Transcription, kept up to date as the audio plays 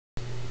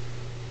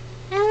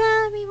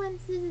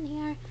Susan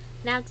here.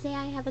 Now today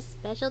I have a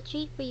special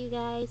treat for you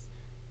guys.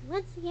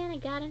 Once again I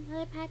got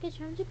another package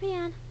from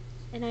Japan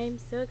and I am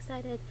so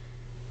excited.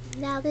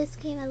 Now this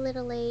came a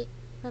little late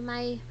from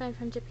my friend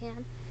from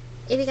Japan.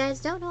 If you guys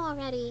don't know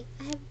already,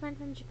 I have a friend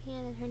from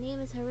Japan and her name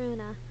is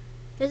Haruna.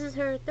 This is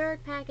her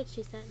third package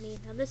she sent me.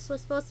 Now this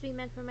was supposed to be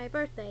meant for my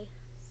birthday.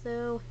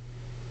 So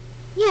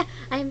yeah,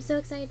 I am so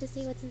excited to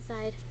see what's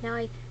inside. Now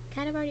I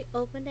kind of already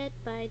opened it,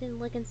 but I didn't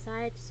look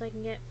inside so I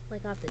can get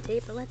like off the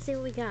tape. But let's see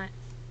what we got.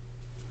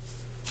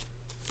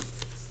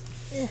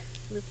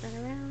 Loop that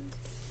around.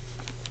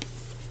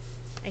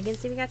 I can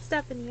see we got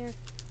stuff in here.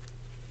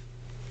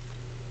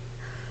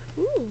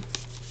 Ooh,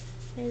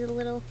 there's a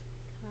little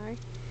card.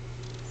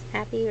 It's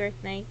Happy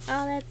Birthday.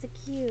 Oh, that's so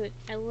cute.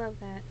 I love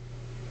that.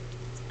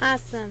 It's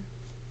awesome.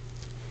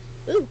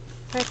 Ooh,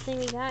 first thing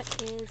we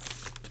got is,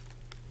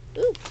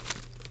 ooh,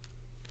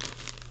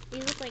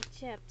 these look like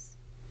chips.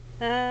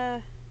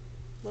 Well,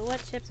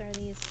 what chips are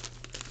these?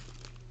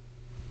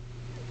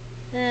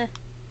 They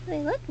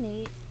look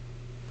neat.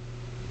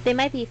 They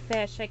might be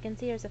fish. I can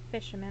see there's a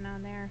fisherman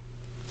on there.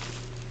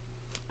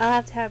 I'll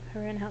have to have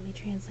Haruna help me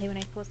translate when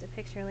I post a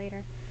picture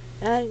later.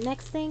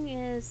 Next thing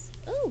is...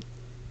 ooh!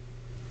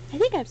 I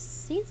think I've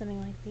seen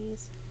something like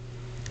these.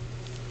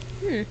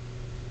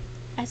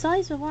 I saw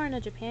these before on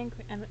a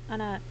on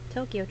a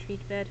Tokyo treat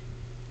vid.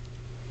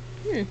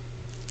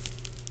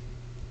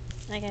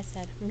 Like I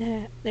said,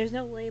 there's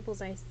no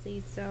labels I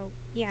see, so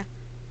yeah.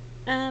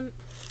 Got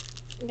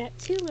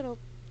two little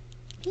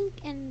pink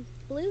and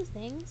blue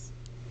things.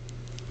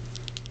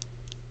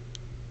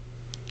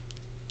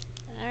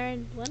 I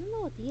don't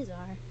know what these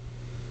are.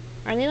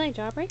 Are they like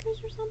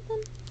jawbreakers or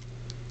something?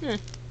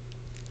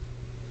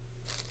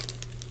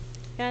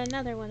 Got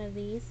another one of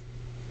these.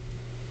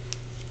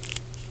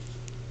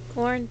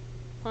 Corn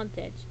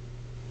puntage.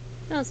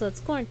 Oh, so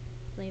it's corn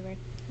flavored.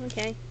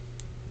 Okay.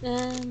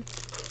 Let's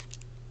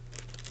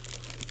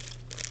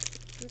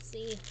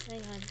see.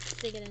 Hang on. Let's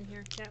dig it in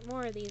here. Got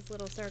more of these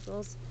little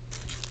circles.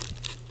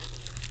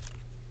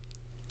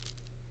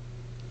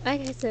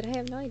 Like I said, I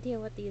have no idea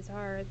what these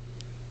are.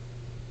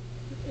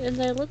 And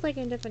they look like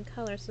in different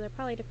colors, so they're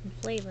probably different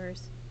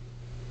flavors.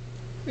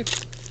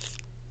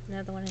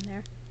 Another one in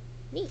there.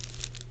 Neat.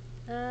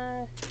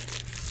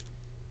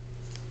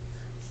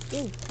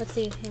 Ooh, let's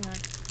see. Hang on.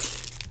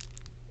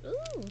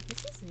 Ooh,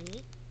 this is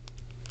neat.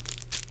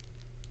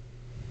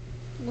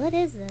 What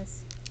is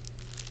this?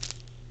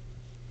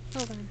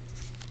 Hold on.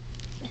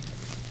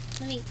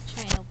 Let me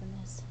try and open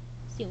this.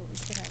 See what we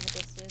figure out what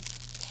this is.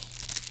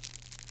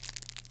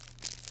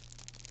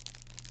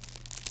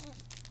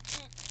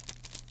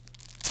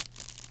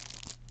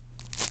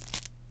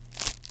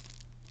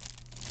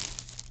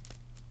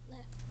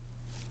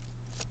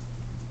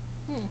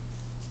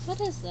 What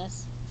is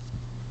this?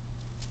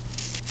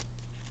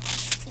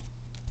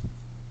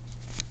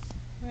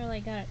 Well, I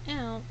got it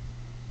out.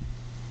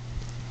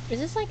 Is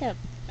this like a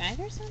bag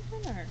or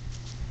something, or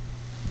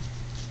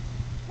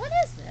what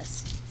is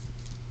this?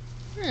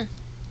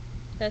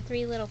 The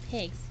three little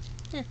pigs.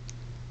 But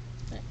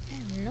I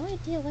have no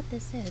idea what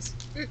this is.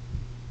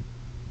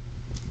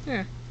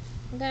 I'm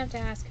gonna have to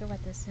ask her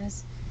what this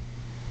is.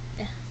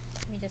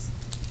 Let me just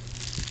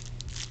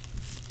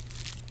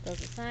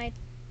those aside.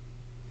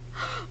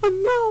 Oh,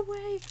 no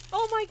way!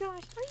 Oh my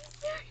gosh! Are you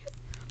serious?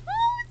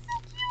 Oh, it's so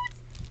cute!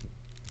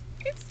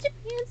 It's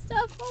Japan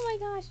stuff! Oh my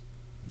gosh!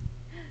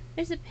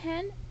 There's a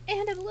pen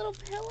and a little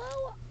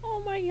pillow!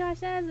 Oh my gosh,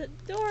 that is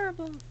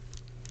adorable!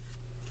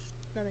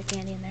 Another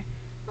candy in there.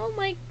 Oh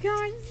my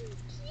gosh, this is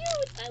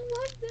cute! I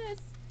love this!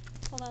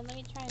 Hold on, let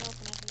me try and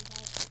open it for you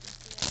guys so you can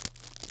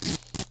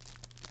see it.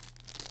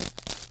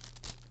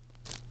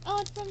 Oh,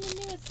 it's from the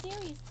newest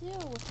series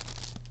too!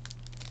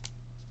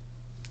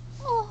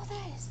 Oh,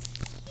 that is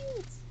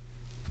cute!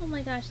 Oh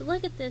my gosh,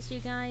 look at this, you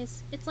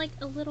guys. It's like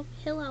a little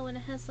pillow and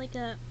it has like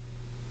a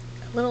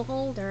little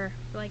holder,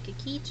 like a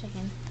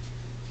keychain.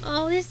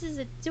 Oh, this is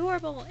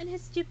adorable! And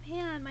it's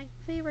Japan, my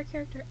favorite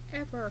character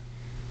ever.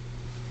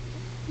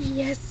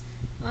 Yes!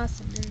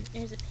 Awesome. And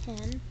there's a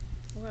pen.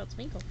 A World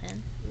Twinkle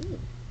pen. Ooh.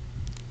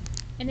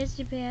 And it's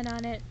Japan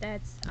on it.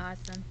 That's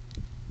awesome.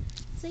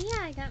 So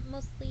yeah, I got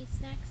mostly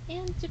snacks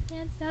and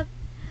Japan stuff.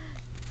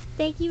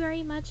 Thank you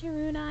very much,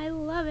 Haruna. I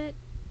love it.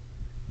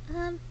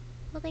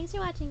 Well, thanks for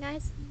watching,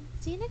 guys.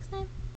 See you next time.